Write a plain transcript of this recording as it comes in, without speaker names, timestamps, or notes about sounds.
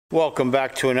Welcome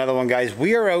back to another one, guys.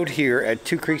 We are out here at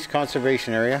Two Creeks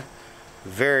Conservation Area.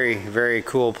 Very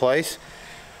cool place.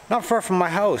 Not far from my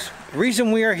house. The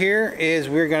reason we are here is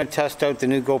we're going to test out the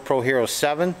new GoPro Hero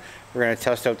 7. We're going to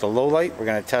test out the low light. We're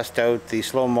going to test out the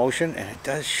slow motion, and it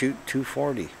does shoot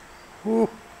 240. Woo,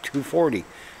 240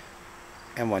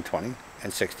 and 120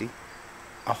 and 60.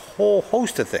 A whole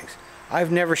host of things.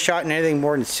 I've never shot in anything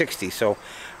more than 60, so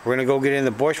we're going to go get in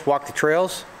the bush, walk the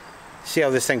trails, see how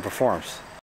this thing performs.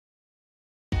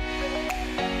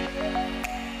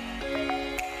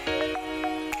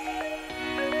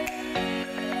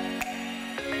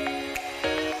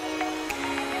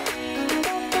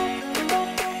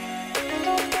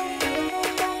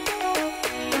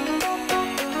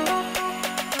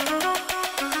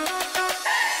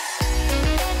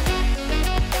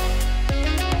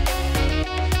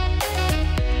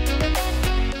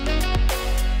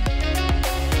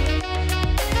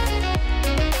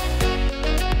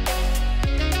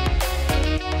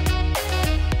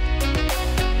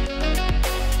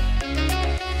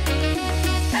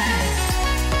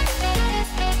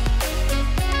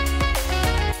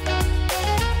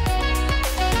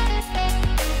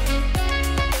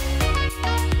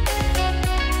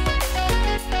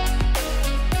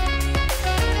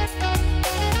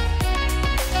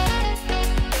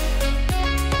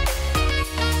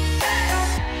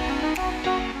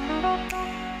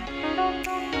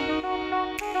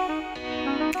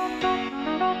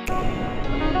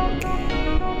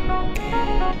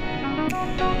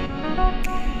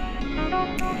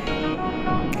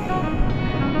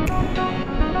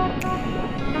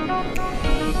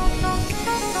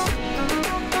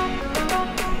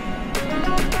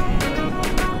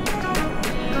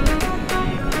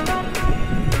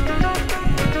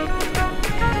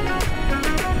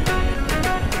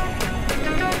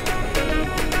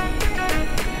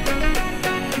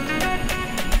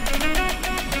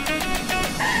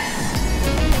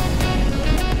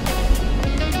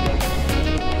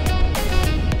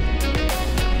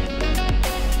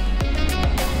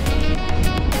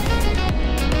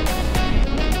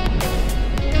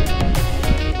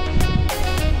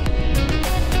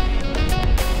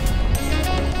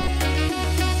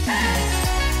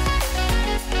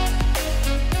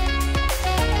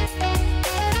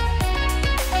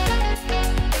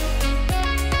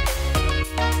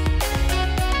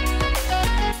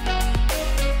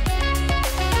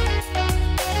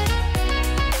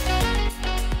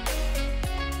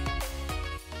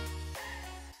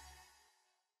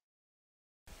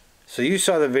 So you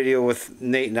saw the video with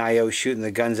Nate and I out shooting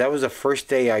the guns. That was the first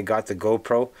day I got the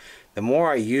GoPro. The more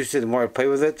I used it, the more I played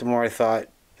with it, the more I thought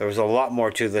there was a lot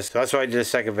more to this. So that's why I did a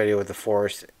second video with the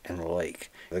forest and the lake.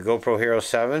 The GoPro Hero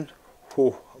 7,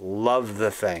 whew, love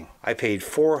the thing. I paid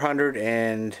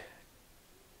 $450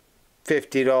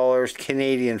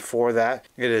 Canadian for that.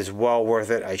 It is well worth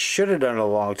it. I should have done it a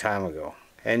long time ago.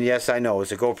 And yes, I know,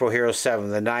 it's a GoPro Hero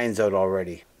 7. The 9's out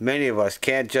already. Many of us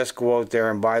can't just go out there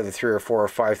and buy the $3,000 or $4,000 or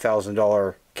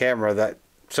 $5,000 camera that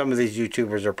some of these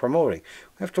YouTubers are promoting.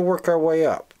 We have to work our way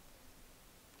up.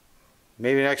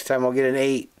 Maybe next time I'll get an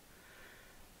 8.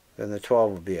 Then the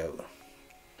 12 will be out.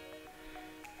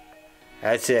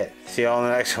 That's it. See you all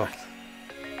in the next one.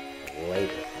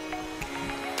 Later.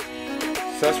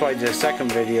 So that's why I did a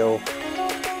second video.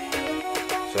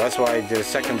 So that's why I did a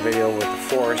second video with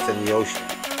the forest and the ocean.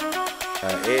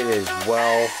 It is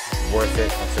well worth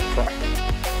it. I'm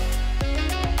surprised.